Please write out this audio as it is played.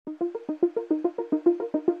Hello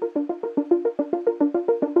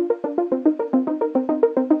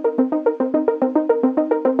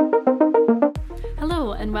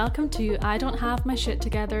and welcome to I Don't Have My Shit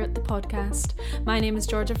Together, the podcast. My name is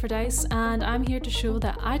Georgia Fordyce and I'm here to show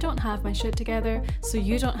that I don't have my shit together so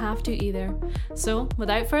you don't have to either. So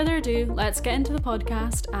without further ado, let's get into the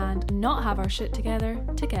podcast and not have our shit together.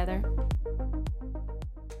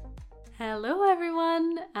 Hello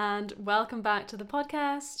everyone and welcome back to the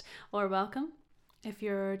podcast, or welcome if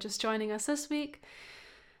you're just joining us this week.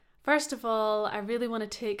 First of all, I really want to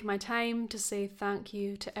take my time to say thank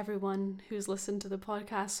you to everyone who's listened to the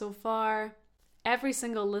podcast so far. Every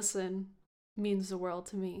single listen means the world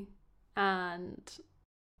to me, and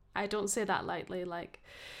I don't say that lightly. Like,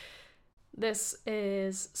 this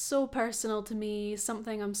is so personal to me,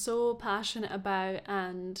 something I'm so passionate about,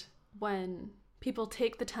 and when people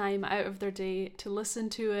take the time out of their day to listen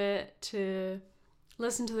to it, to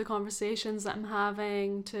listen to the conversations that I'm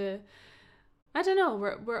having, I don't know,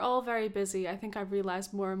 we're all very busy. I think I've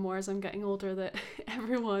realised more and more as I'm getting older that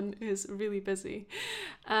everyone is really busy.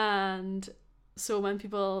 And so when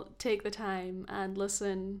people take the time and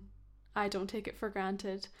listen, I don't take it for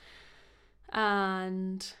granted.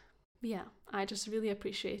 And yeah, I just really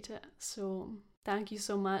appreciate it. So thank you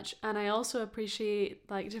so much. And I also appreciate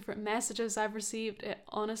different messages I've received. It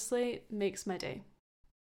honestly makes my day.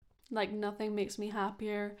 Nothing makes me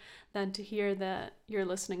happier than to hear that you're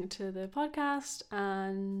listening to the podcast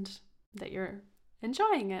and that you're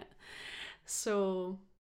enjoying it. So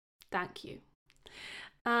thank you.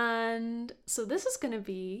 And so this is going to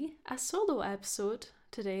be a solo episode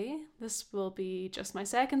today. This will be just my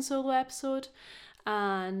second solo episode,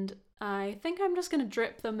 and I think I'm just going to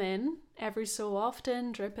drip them in every so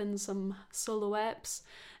often, drip in some solo eps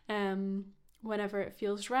whenever it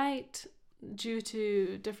feels right. Due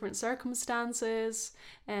to different circumstances,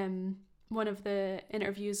 one of the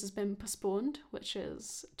interviews has been postponed, which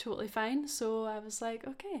is totally fine. So I was like,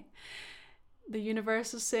 okay, the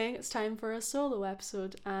universe is saying it's time for a solo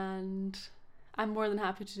episode, and I'm more than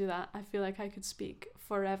happy to do that. I feel like I could speak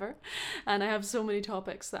forever, and I have so many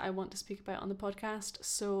topics that I want to speak about on the podcast.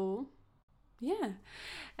 So yeah,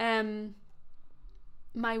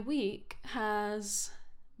 my week has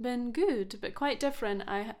been good but quite different.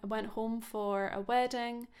 I went home for a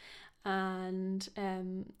wedding, and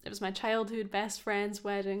it was my childhood best friend's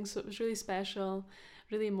wedding, so it was really special,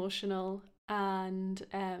 really emotional, and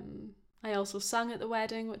I also sung at the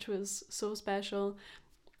wedding, which was so special.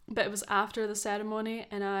 But it was after the ceremony,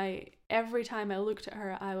 and every time I looked at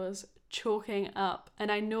her I was choking up,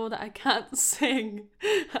 and I know that I can't sing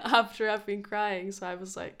after I've been crying, so I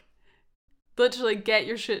was like, literally, get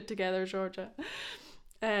your shit together, Georgia.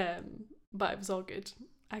 But it was all good.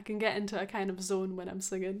 I can get into a kind of zone when I'm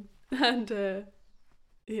singing and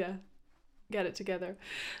yeah, get it together.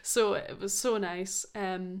 So it was so nice.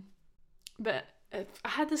 But I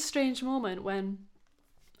had this strange moment when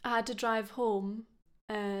I had to drive home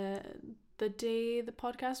the day the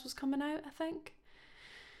podcast was coming out, I think.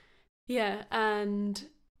 Yeah, and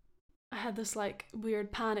I had this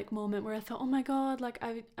weird panic moment where I thought, oh my god,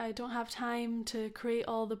 I don't have time to create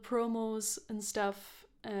all the promos and stuff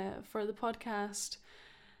for the podcast.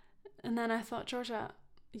 And then I thought, Georgia,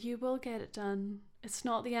 you will get it done. It's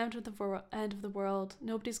not the end of the world.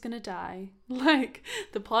 Nobody's gonna die. The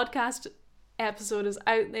podcast episode is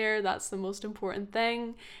out there. That's the most important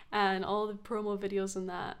thing, and all the promo videos and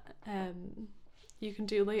that you can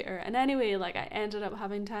do later. And anyway, I ended up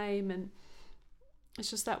having time, and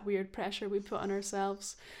it's just that weird pressure we put on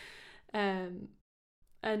ourselves. And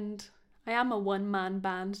I am a one-man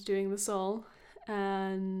band doing this all,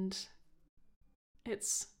 and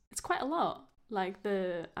it's quite a lot.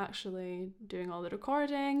 The actually doing all the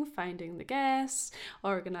recording, finding the guests,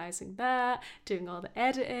 organising that, doing all the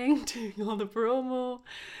editing, doing all the promo.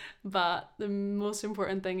 But the most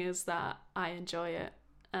important thing is that I enjoy it,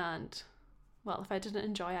 and well, if I didn't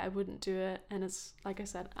enjoy it I wouldn't do it, and it's, like I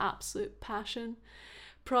said, absolute passion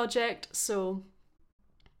project. So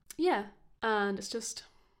yeah, and it's just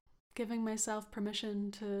giving myself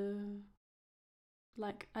permission to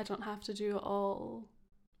I don't have to do it all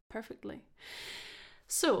perfectly.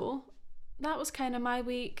 So that was kind of my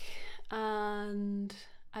week, and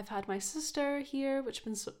I've had my sister here, which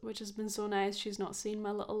has been so nice. She's not seen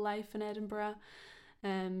my little life in Edinburgh,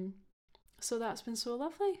 so that's been so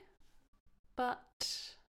lovely.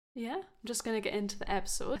 But yeah, I'm just gonna get into the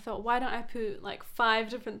episode. I thought, why don't I put 5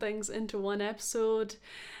 different things into one episode,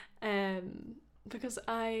 because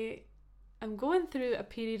I'm going through a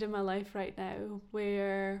period in my life right now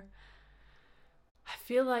where I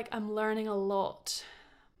feel like I'm learning a lot,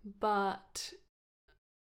 but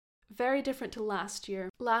very different to last year.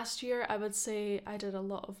 Last year, I would say I did a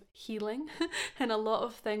lot of healing and a lot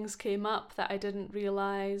of things came up that I didn't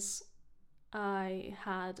realize I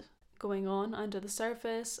had going on under the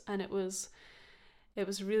surface, and it was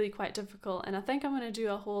really quite difficult. And I think I'm going to do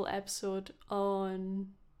a whole episode on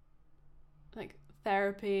like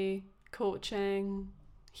therapy, coaching,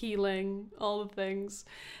 healing, all the things,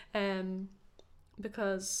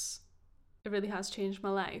 because it really has changed my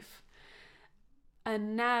life.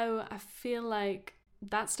 And now I feel like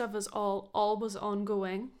that stuff is always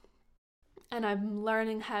ongoing, and I'm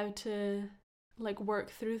learning how to like work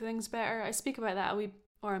through things better. I speak about that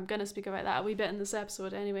I'm gonna speak about that a wee bit in this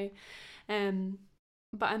episode anyway.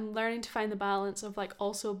 But I'm learning to find the balance of like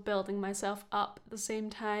also building myself up at the same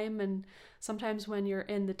time. And sometimes when you're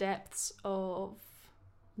in the depths of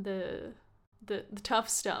the tough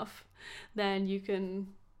stuff, then you can,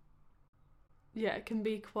 yeah, it can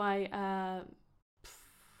be quite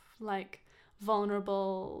like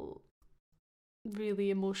vulnerable,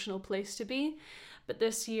 really emotional place to be. But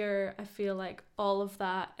this year I feel like all of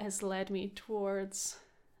that has led me towards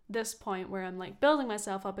this point where I'm like building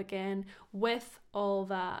myself up again with all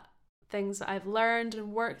that things that I've learned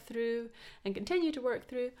and worked through and continue to work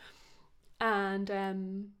through.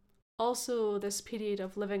 And also this period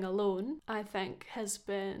of living alone, I think, has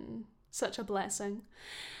been such a blessing.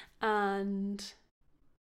 And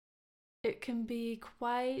it can be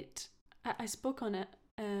quite, I spoke on it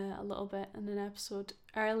a little bit in an episode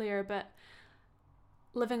earlier, but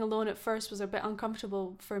living alone at first was a bit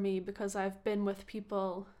uncomfortable for me because I've been with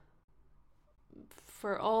people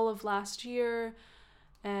for all of last year,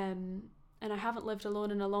 and I haven't lived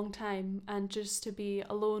alone in a long time, and just to be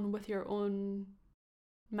alone with your own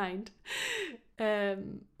mind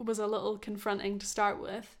was a little confronting to start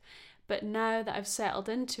with. But now that I've settled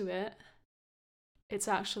into it, it's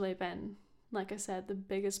actually been, like I said, the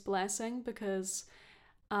biggest blessing, because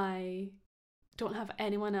I don't have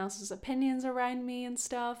anyone else's opinions around me and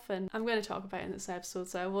stuff. And I'm going to talk about it in this episode,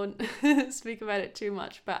 so I won't speak about it too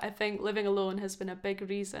much. But I think living alone has been a big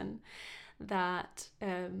reason that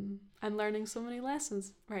I'm learning so many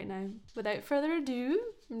lessons right now. Without further ado,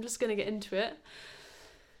 I'm just going to get into it.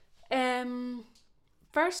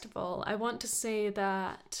 First of all, I want to say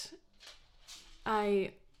that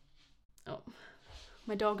my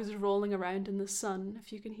dog is rolling around in the sun,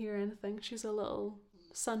 if you can hear anything. She's a little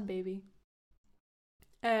sun baby.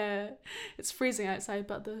 It's freezing outside,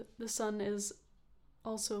 but the sun is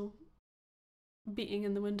also beating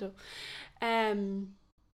in the window.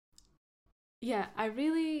 Yeah, I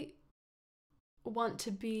really want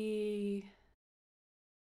to be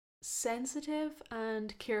sensitive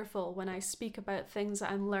and careful when I speak about things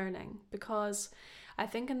that I'm learning, because I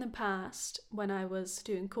think in the past, when I was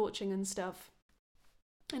doing coaching and stuff,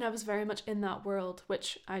 and I was very much in that world,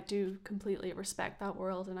 which I do completely respect that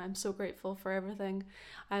world, and I'm so grateful for everything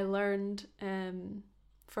I learned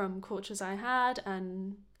from coaches I had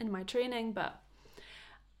and in my training. But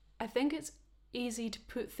I think it's easy to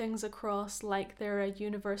put things across like they're a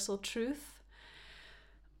universal truth.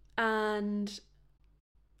 And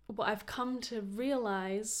what I've come to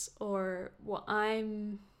realize, or what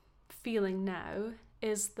I'm feeling now,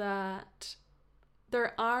 is that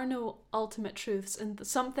there are no ultimate truths, and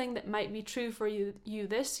something that might be true for you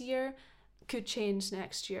this year could change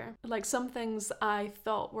next year. Like some things I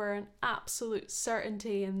thought were an absolute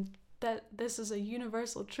certainty and that this is a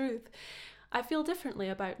universal truth, I feel differently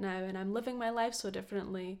about now, and I'm living my life so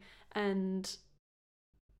differently. And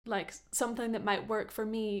like something that might work for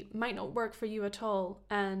me might not work for you at all,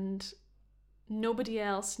 and nobody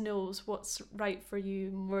else knows what's right for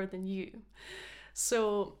you more than you.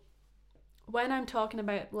 So when I'm talking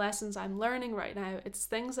about lessons I'm learning right now, it's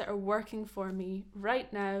things that are working for me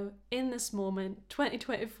right now, in this moment,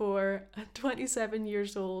 2024, at 27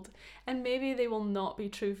 years old, and maybe they will not be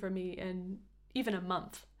true for me in even a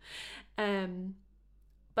month.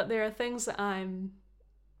 But there are things that I'm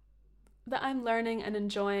learning and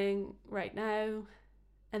enjoying right now,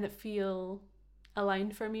 and that feel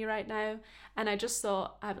aligned for me right now. And I just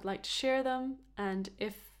thought I would like to share them, and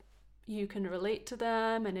if you can relate to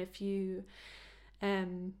them, and if you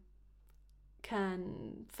can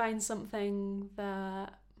find something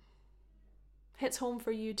that hits home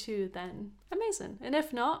for you too, then amazing. And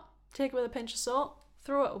if not, take it with a pinch of salt,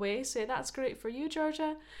 throw it away, say that's great for you,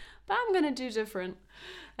 Georgia, but I'm gonna do different.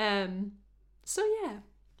 So yeah,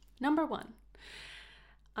 number 1,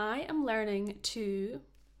 I am learning to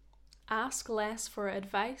ask less for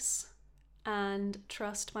advice and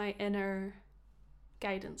trust my inner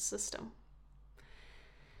guidance system.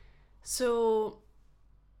 So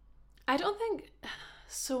I don't think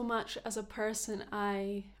so much as a person,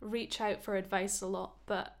 I reach out for advice a lot,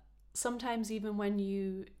 but sometimes even when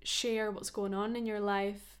you share what's going on in your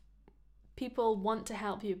life, people want to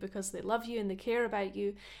help you because they love you and they care about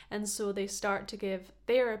you, and so they start to give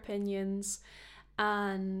their opinions,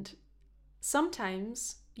 and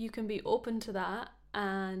sometimes you can be open to that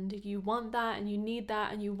and you want that and you need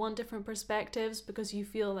that and you want different perspectives because you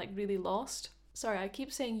feel like really lost. Sorry, I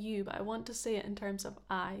keep saying you, but I want to say it in terms of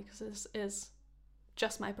I, because this is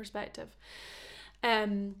just my perspective.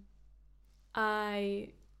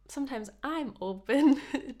 Sometimes I'm open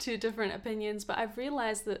to different opinions, but I've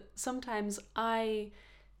realized that sometimes I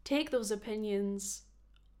take those opinions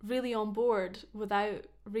really on board without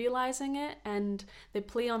realizing it, and they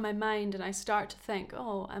play on my mind, and I start to think,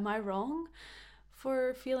 oh, am I wrong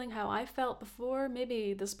for feeling how I felt before?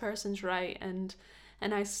 Maybe this person's right, and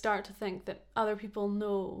I start to think that other people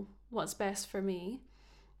know what's best for me.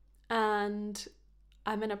 And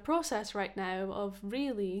I'm in a process right now of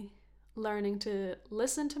really learning to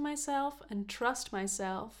listen to myself and trust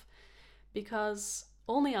myself, because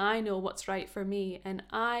only I know what's right for me, and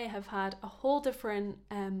I have had a whole different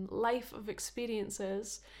life of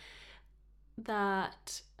experiences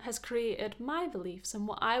that has created my beliefs and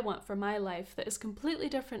what I want for my life that is completely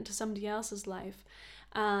different to somebody else's life.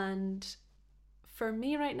 And for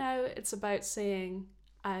me right now, it's about saying,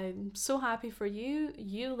 I'm so happy for you.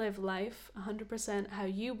 You live life 100% how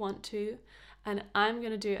you want to, and I'm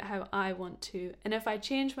going to do it how I want to. And if I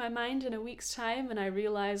change my mind in a week's time and I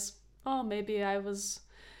realize, oh, maybe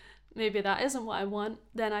that isn't what I want,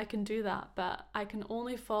 then I can do that. But I can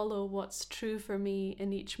only follow what's true for me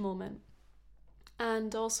in each moment.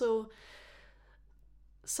 And also,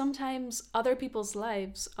 sometimes other people's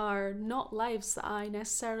lives are not lives that I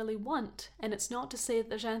necessarily want. And it's not to say that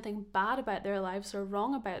there's anything bad about their lives or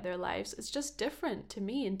wrong about their lives. It's just different to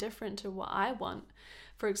me and different to what I want.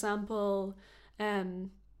 For example,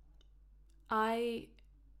 I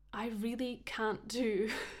really can't do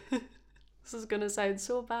this is going to sound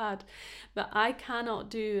so bad, but I cannot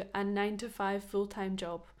do a 9-to-5 full-time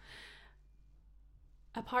job.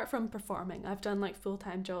 Apart from performing, I've done like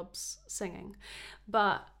full-time jobs singing,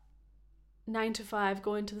 but 9-to-5,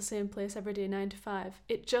 going to the same place every day, 9-to-5,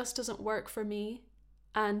 it just doesn't work for me.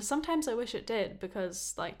 And sometimes I wish it did,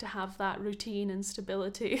 because like to have that routine and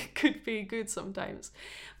stability could be good sometimes.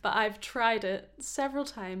 But I've tried it several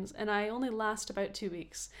times and I only last about 2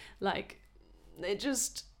 weeks. Like,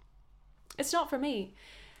 it's not for me.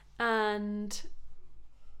 But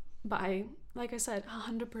I, like I said,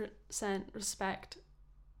 100% respect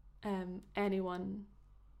anyone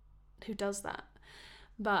who does that.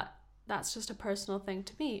 But that's just a personal thing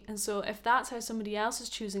to me. And so if that's how somebody else is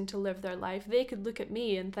choosing to live their life, they could look at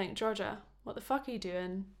me and think, Georgia, what the fuck are you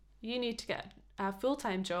doing? You need to get a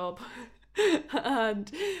full-time job.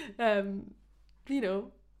 And,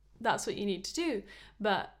 that's what you need to do.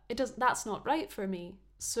 But that's not right for me.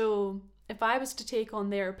 So if I was to take on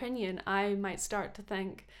their opinion, I might start to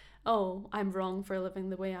think, oh, I'm wrong for living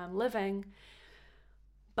the way I'm living.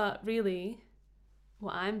 But really,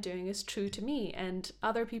 what I'm doing is true to me, and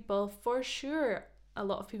other people, for sure, a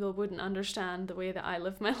lot of people wouldn't understand the way that I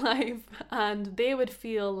live my life, and they would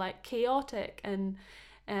feel like chaotic and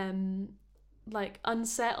like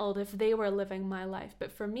unsettled if they were living my life.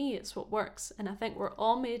 But for me, it's what works. And I think we're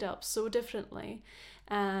all made up so differently,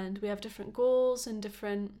 and we have different goals and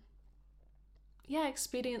different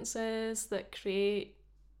experiences that create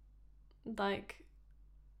like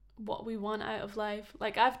what we want out of life.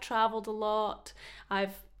 Like, I've traveled a lot,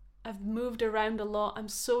 I've moved around a lot, I'm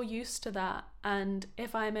so used to that, and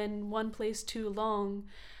if I'm in one place too long,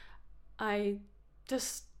 I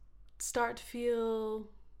just start to feel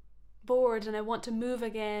bored and I want to move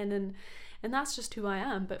again, and that's just who I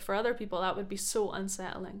am. But for other people that would be so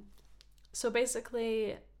unsettling. So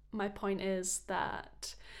basically my point is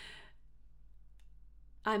that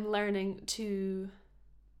I'm learning to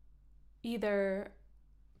either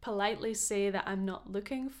politely say that I'm not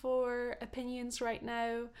looking for opinions right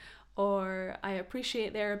now, or I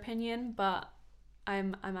appreciate their opinion, but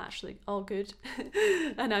I'm actually all good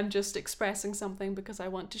and I'm just expressing something because I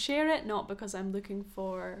want to share it, not because I'm looking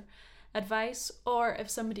for advice. Or if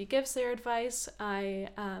somebody gives their advice, I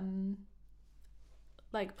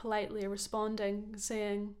like politely responding,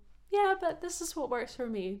 saying, yeah, but this is what works for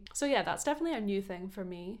me. So yeah, that's definitely a new thing for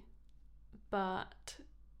me, but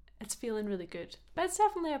it's feeling really good. But it's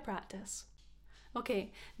definitely a practice.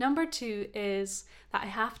 Okay, number 2 is that I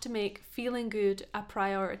have to make feeling good a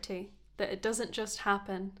priority, that it doesn't just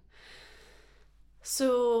happen.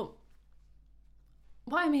 So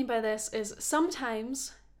what I mean by this is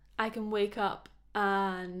sometimes I can wake up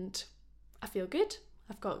and I feel good,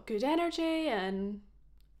 I've got good energy, and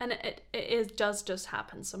it does just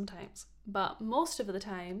happen sometimes. But most of the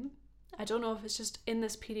time, I don't know if it's just in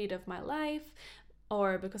this period of my life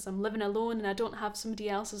or because I'm living alone and I don't have somebody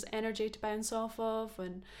else's energy to bounce off of,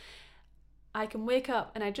 and I can wake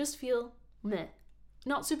up and I just feel meh.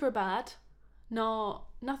 Not super bad.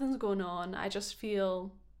 Nothing's going on. I just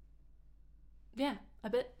feel, yeah, a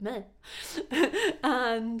bit meh.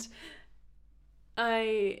 And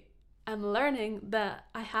I am learning that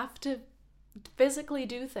I have to physically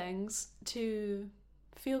do things to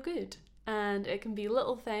feel good. And it can be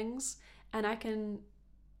little things, and I can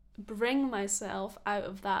bring myself out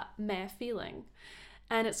of that meh feeling.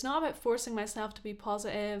 And it's not about forcing myself to be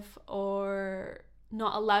positive or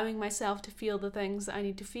not allowing myself to feel the things that I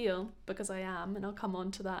need to feel, because I am, and I'll come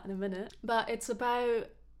on to that in a minute. But it's about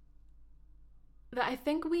that I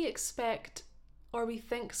think we expect, or we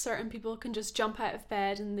think certain people can just jump out of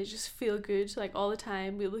bed and they just feel good like all the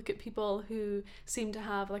time. We look at people who seem to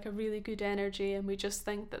have like a really good energy and we just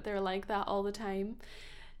think that they're like that all the time.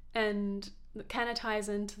 And it kind of ties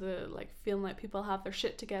into the like feeling like people have their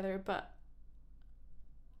shit together. But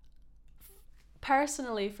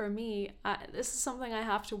personally for me, this is something I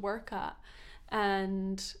have to work at,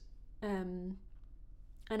 and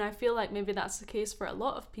I feel like maybe that's the case for a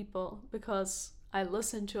lot of people, because I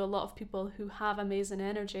listen to a lot of people who have amazing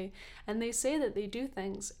energy, and they say that they do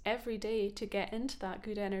things every day to get into that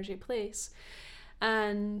good energy place.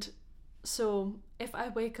 And so if I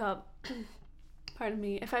wake up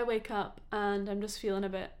if I wake up and I'm just feeling a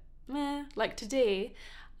bit meh, like today,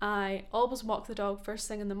 I always walk the dog first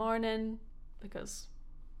thing in the morning because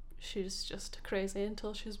she's just crazy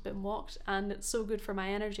until she's been walked, and it's so good for my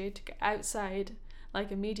energy to get outside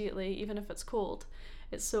like immediately, even if it's cold.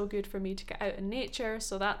 It's so good for me to get out in nature,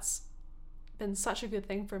 so that's been such a good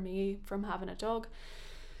thing for me from having a dog.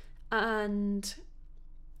 And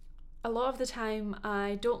a lot of the time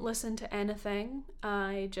I don't listen to anything,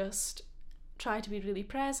 I just try to be really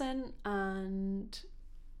present and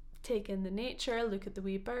take in the nature, look at the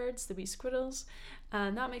wee birds, the wee squirrels,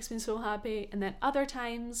 and that makes me so happy. And then other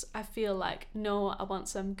times I feel like, no, I want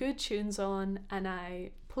some good tunes on, and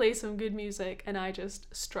I play some good music and I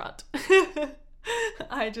just strut.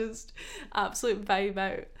 I just absolute vibe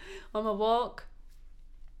out on my walk,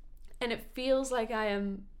 and it feels like I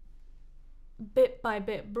am bit by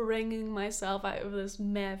bit bringing myself out of this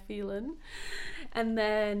meh feeling. And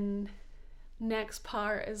then next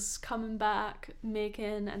part is coming back,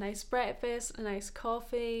 making a nice breakfast, a nice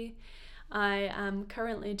coffee. I am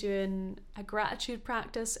currently doing a gratitude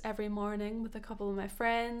practice every morning with a couple of my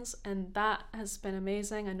friends, and that has been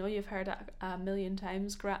amazing. I know you've heard it a million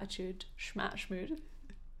times, gratitude schmatschmood.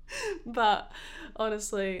 But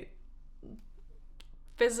honestly,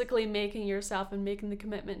 physically making yourself and making the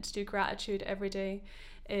commitment to do gratitude every day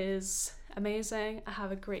is amazing. I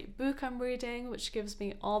have a great book I'm reading which gives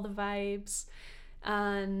me all the vibes,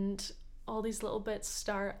 and all these little bits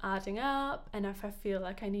start adding up, and if I feel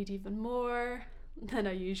like I need even more than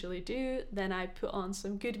I usually do, then I put on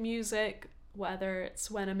some good music, whether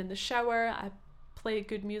it's when I'm in the shower, I play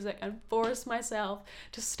good music and force myself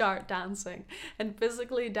to start dancing. And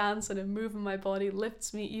physically dancing and moving my body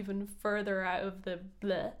lifts me even further out of the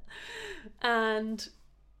bleh. And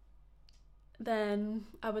then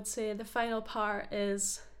I would say the final part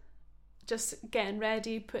is just getting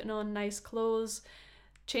ready, putting on nice clothes.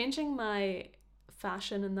 Changing my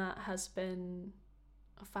fashion, and that has been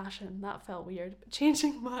that felt weird, but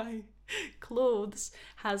changing my clothes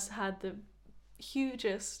has had the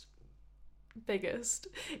biggest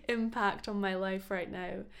impact on my life right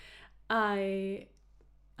now. I'm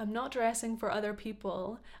not dressing for other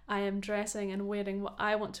people. I am dressing and wearing what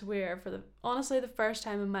I want to wear for honestly the first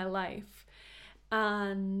time in my life,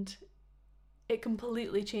 and it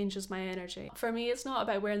completely changes my energy. For me, it's not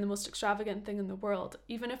about wearing the most extravagant thing in the world.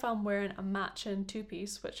 Even if I'm wearing a matching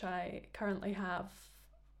two-piece, which I currently have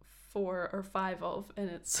 4 or 5 of, and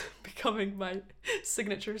it's becoming my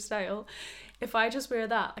signature style. If I just wear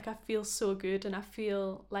that, like, I feel so good and I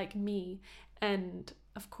feel like me. And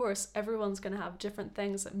of course, everyone's gonna have different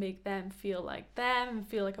things that make them feel like them and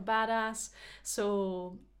feel like a badass.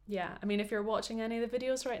 So yeah, I mean, if you're watching any of the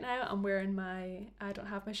videos right now, I'm wearing my I don't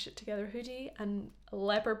have my shit together hoodie and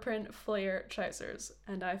leopard print flare trousers,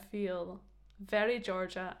 and I feel very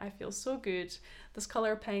Georgia. I feel so good. This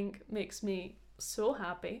color pink makes me so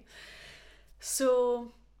happy.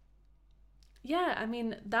 So yeah, I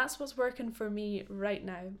mean, that's what's working for me right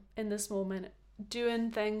now in this moment,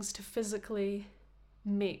 doing things to physically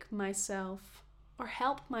make myself or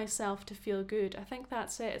help myself to feel good. I think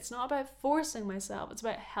that's it. It's not about forcing myself, it's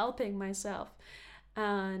about helping myself.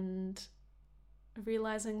 And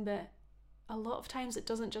realizing that a lot of times it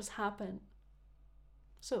doesn't just happen.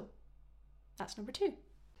 So that's number 2.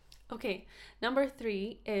 Okay, number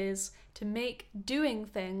 3 is to make doing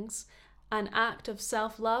things an act of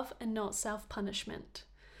self-love and not self-punishment.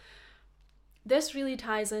 This really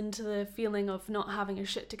ties into the feeling of not having your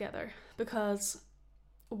shit together, because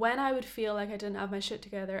when I would feel like I didn't have my shit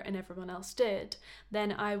together and everyone else did,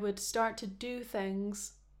 then I would start to do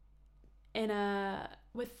things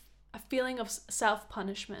with a feeling of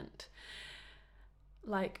self-punishment.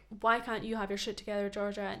 Like, why can't you have your shit together,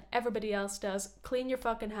 Georgia, and everybody else does? Clean your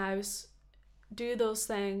fucking house, do those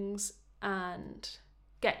things, and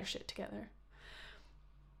get your shit together.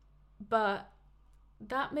 But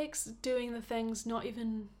that makes doing the things not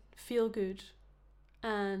even feel good.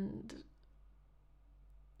 And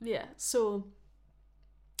yeah, so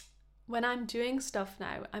when I'm doing stuff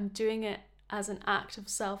now, I'm doing it as an act of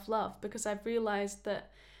self-love, because I've realised that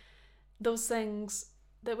those things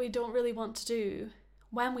that we don't really want to do,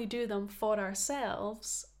 when we do them for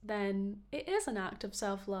ourselves, then it is an act of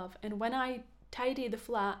self-love. And when I tidy the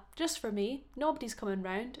flat, just for me, nobody's coming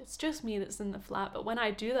round, it's just me that's in the flat, but when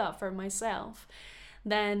I do that for myself,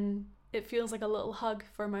 then it feels like a little hug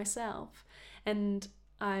for myself. And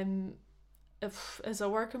as a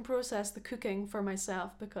work in process, the cooking for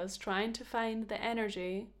myself, because trying to find the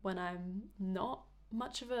energy when I'm not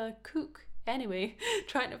much of a cook anyway,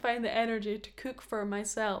 trying to find the energy to cook for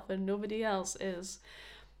myself and nobody else it's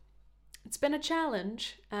been a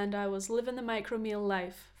challenge. And I was living the micro meal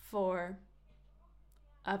life for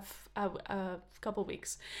a couple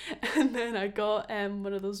weeks, and then I got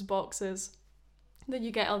one of those boxes that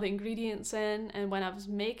you get all the ingredients in, and when I was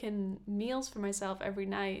making meals for myself every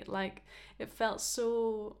night, like, it felt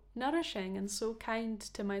so nourishing and so kind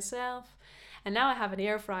to myself. And now I have an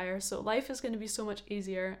air fryer, so life is going to be so much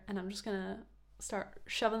easier, and I'm just going to start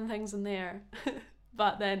shoving things in there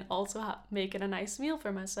but then also making a nice meal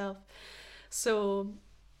for myself. So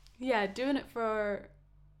yeah, doing it for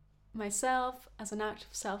myself as an act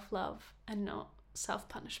of self-love and not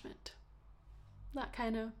self-punishment. That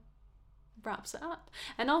kind of wraps it up.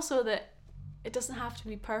 And also that it doesn't have to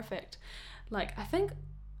be perfect. Like, I think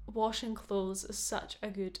washing clothes is such a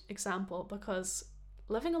good example, because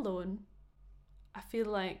living alone, I feel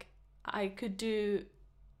like I could do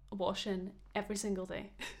washing every single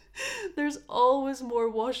day. There's always more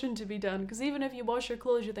washing to be done, because even if you wash your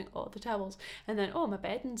clothes, you think, oh, the towels, and then, oh, my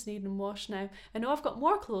bedding's needing washed now, and oh, I've got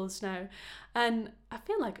more clothes now, and I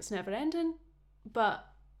feel like it's never ending. But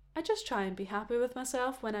I just try and be happy with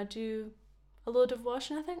myself when I do a load of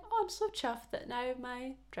washing. I think, oh, I'm so chuffed that now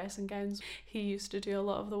my dressing gowns, he used to do a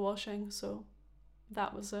lot of the washing, so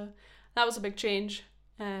that was a big change,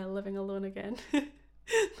 living alone again.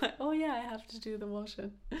 Like, oh yeah, I have to do the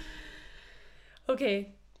washing.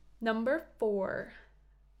 Okay, number 4,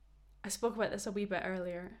 I spoke about this a wee bit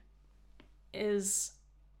earlier, is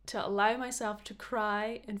to allow myself to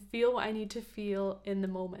cry and feel what I need to feel in the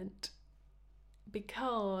moment.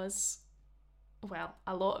 Because, well,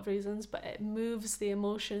 a lot of reasons, but it moves the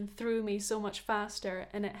emotion through me so much faster,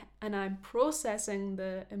 and I'm processing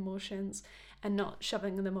the emotions and not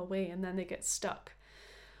shoving them away, and then they get stuck.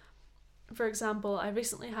 For example, I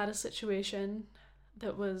recently had a situation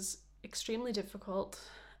that was extremely difficult,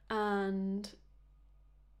 and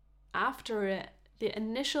after it, the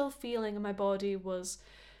initial feeling in my body was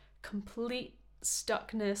complete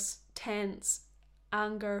stuckness, tense,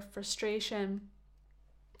 anger, frustration.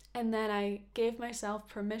 And then I gave myself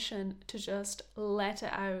permission to just let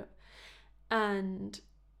it out and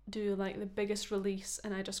do like the biggest release.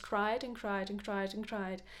 And I just cried and cried and cried and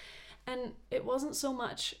cried. And it wasn't so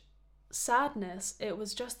much sadness, it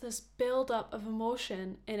was just this build up of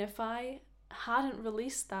emotion. And if I hadn't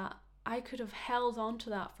released that, I could have held on to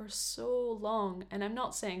that for so long. And I'm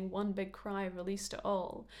not saying one big cry released it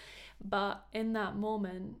all, but in that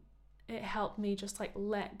moment, it helped me just like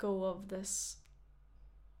let go of this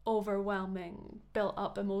overwhelming built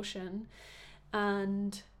up emotion.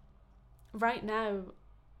 And right now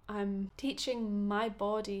I'm teaching my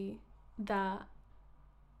body that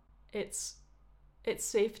it's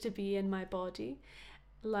safe to be in my body.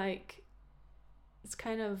 Like, it's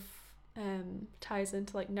kind of ties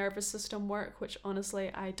into like nervous system work, which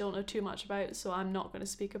honestly I don't know too much about, so I'm not going to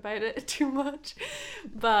speak about it too much.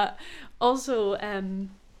 But also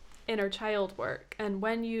inner child work. And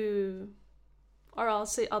when you, or I'll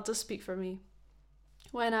just speak for me.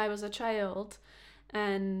 When I was a child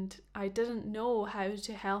and I didn't know how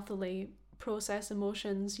to healthily process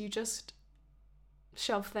emotions, you just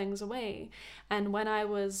shove things away. And when I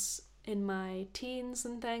was in my teens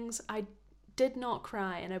and things, I did not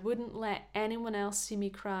cry, and I wouldn't let anyone else see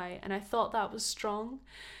me cry, and I thought that was strong.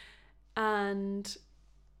 And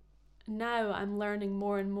now I'm learning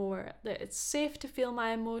more and more that it's safe to feel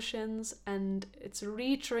my emotions, and it's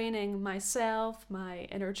retraining myself, my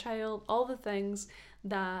inner child, all the things,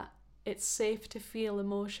 that it's safe to feel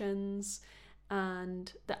emotions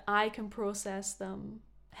and that I can process them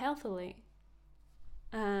healthily.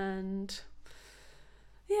 And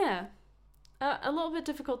yeah, a little bit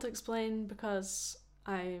difficult to explain because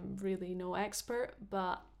I'm really no expert,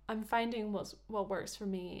 but I'm finding what works for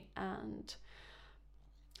me. And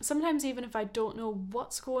sometimes even if I don't know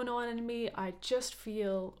what's going on in me, I just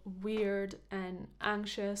feel weird and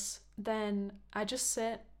anxious, then I just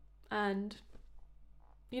sit and,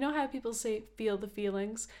 you know how people say feel the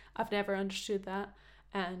feelings? I've never understood that,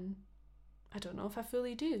 and I don't know if I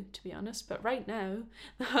fully do, to be honest, but right now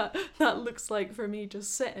that looks like for me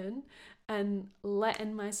just sitting and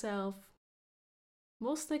letting myself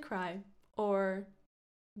mostly cry or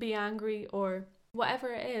be angry or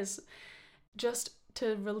whatever it is, just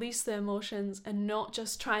to release the emotions and not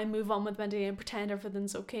just try and move on with my day and pretend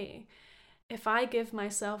everything's okay. If I give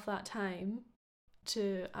myself that time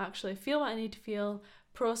to actually feel what I need to feel,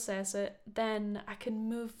 process it, then I can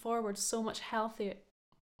move forward so much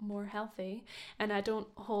more healthy, and I don't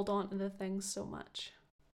hold on to the things so much.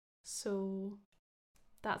 So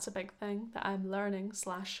that's a big thing that I'm learning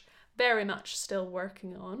 / very much still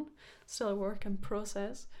working on, still a work in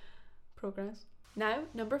progress. Now,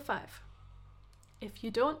 number 5. If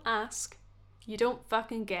you don't ask, you don't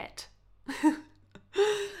fucking get.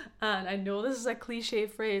 And I know this is a cliche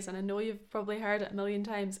phrase, and I know you've probably heard it a million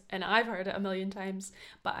times, and I've heard it a million times,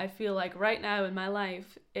 but I feel like right now in my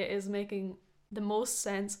life, it is making the most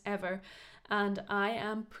sense ever. And I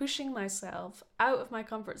am pushing myself out of my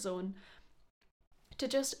comfort zone to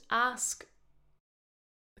just ask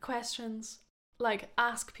questions, like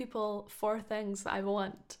ask people for things that I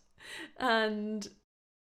want. And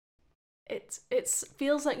it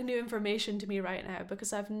feels like new information to me right now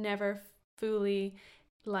because I've never fully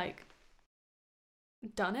like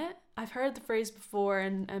done it. I've heard the phrase before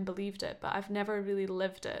and believed it, but I've never really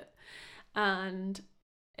lived it. And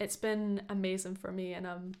it's been amazing for me, and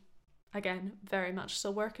I'm, again, very much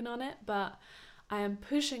still working on it, but I am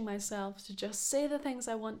pushing myself to just say the things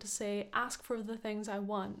I want to say, ask for the things I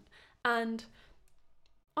want. And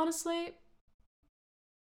honestly,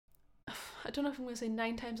 I don't know if I'm going to say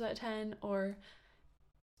 9 times out of 10 or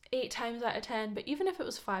 8 times out of 10, but even if it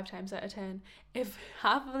was 5 times out of 10, if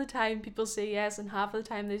half of the time people say yes and half of the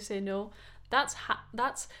time they say no, that's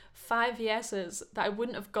 5 yeses that I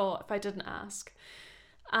wouldn't have got if I didn't ask.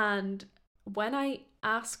 And when I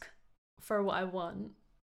ask for what I want,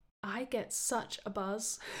 I get such a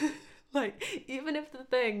buzz. Like, even if the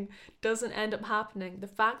thing doesn't end up happening, the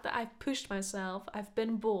fact that I've pushed myself, I've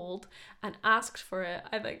been bold and asked for it,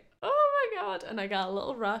 I think, oh my God. And I got a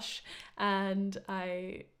little rush, and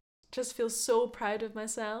I just feel so proud of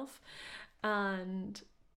myself. And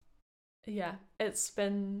yeah, it's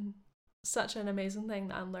been such an amazing thing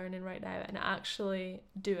that I'm learning right now and actually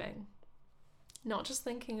doing. Not just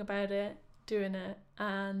thinking about it, doing it.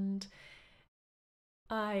 And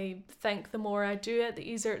I think the more I do it, the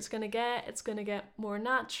easier it's going to get. It's going to get more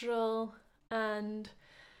natural. And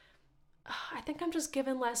I think I'm just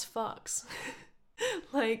giving less fucks.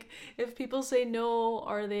 Like, if people say no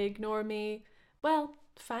or they ignore me, well,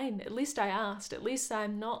 fine. At least I asked. At least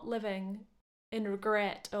I'm not living in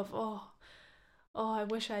regret of, oh, I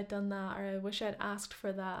wish I'd done that, or I wish I'd asked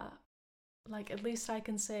for that. Like, at least I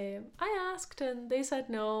can say, I asked and they said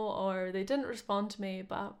no, or they didn't respond to me,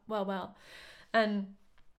 but well. And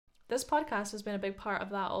this podcast has been a big part of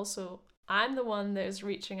that also. I'm the one that is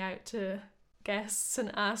reaching out to guests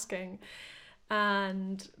and asking,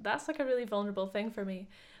 and that's like a really vulnerable thing for me,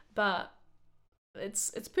 but it's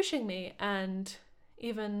pushing me. And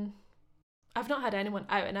even I've not had anyone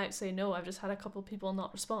out and out say no. I've just had a couple people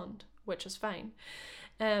not respond, which is fine.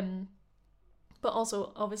 But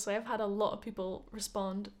also, obviously, I've had a lot of people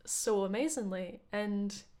respond so amazingly.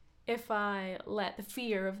 And if I let the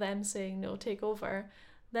fear of them saying no take over,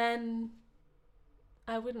 then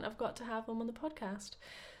I wouldn't have got to have them on the podcast.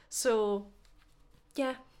 So,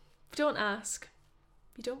 yeah, don't ask.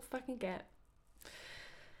 You don't fucking get.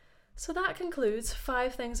 So that concludes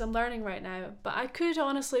 5 things I'm learning right now. But I could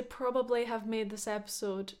honestly probably have made this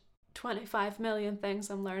episode 25 million things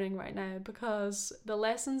I'm learning right now, because the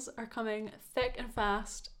lessons are coming thick and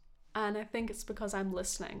fast, and I think it's because I'm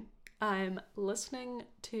listening. I'm listening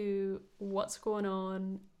to what's going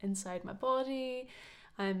on inside my body.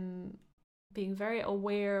 I'm being very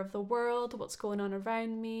aware of the world, what's going on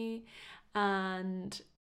around me, and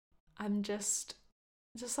I'm just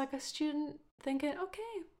like a student thinking,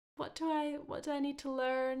 okay, what do I need to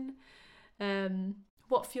learn?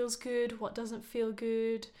 What feels good, what doesn't feel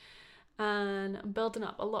good, and I'm building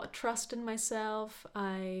up a lot of trust in myself.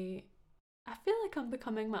 I feel like I'm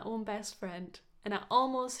becoming my own best friend, and I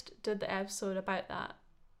almost did the episode about that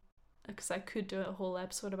because I could do a whole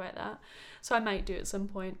episode about that, so I might do it at some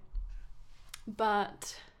point.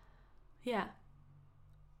 But yeah,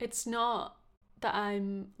 it's not that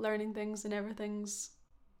I'm learning things and everything's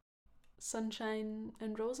sunshine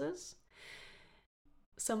and roses.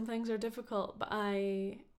 Some things are difficult, but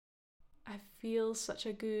I feel such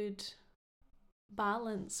a good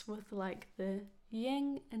balance with like the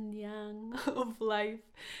yin and yang of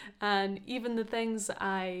life, and even the things that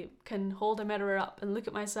I can hold a mirror up and look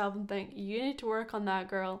at myself and think, you need to work on that,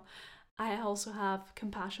 girl. I also have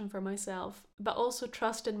compassion for myself, but also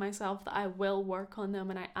trust in myself that I will work on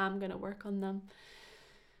them, and I am going to work on them.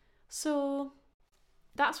 So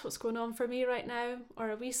that's what's going on for me right now,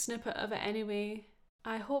 or a wee snippet of it anyway.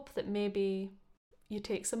 I hope that maybe you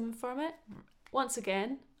take something from it. Once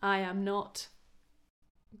again, I am not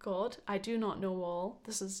God. I do not know all.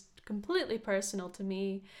 This is completely personal to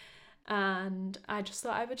me, and I just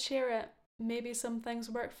thought I would share it. Maybe some things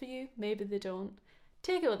work for you, maybe they don't.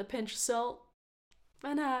 Take it with a pinch of salt,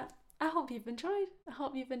 and I hope you've enjoyed. I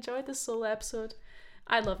hope you've enjoyed this solo episode.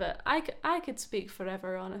 I love it. I could speak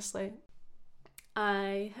forever, honestly.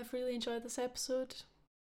 I have really enjoyed this episode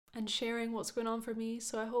and sharing what's going on for me,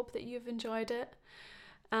 so I hope that you've enjoyed it.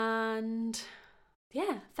 And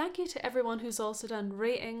yeah, thank you to everyone who's also done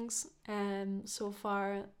ratings so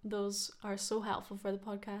far. Those are so helpful for the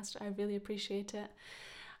podcast. I really appreciate it.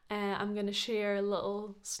 I'm going to share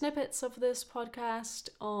little snippets of this podcast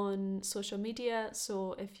on social media,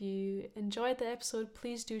 so if you enjoyed the episode,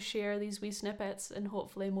 please do share these wee snippets, and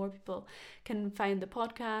hopefully more people can find the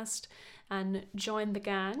podcast and join the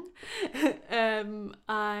gang.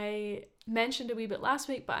 I mentioned a wee bit last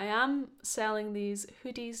week, but I am selling these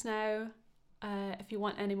hoodies now. If you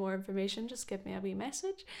want any more information, just give me a wee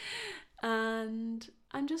message. And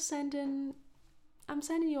I'm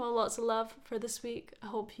sending you all lots of love for this week. I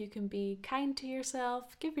hope you can be kind to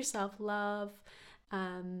yourself, give yourself love,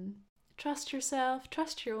 trust yourself,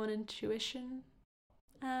 trust your own intuition,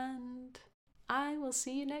 and I will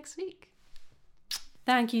see you next week.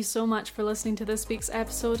 Thank you so much for listening to this week's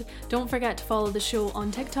episode. Don't forget to follow the show on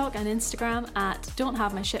TikTok and Instagram at Don't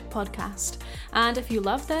Have My Shit Podcast. And if you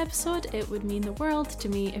loved the episode, it would mean the world to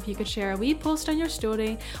me if you could share a wee post on your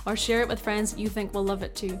story or share it with friends that you think will love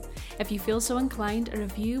it too. If you feel so inclined, a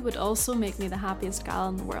review would also make me the happiest gal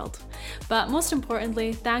in the world. But most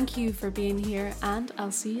importantly, thank you for being here, and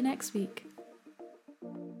I'll see you next week.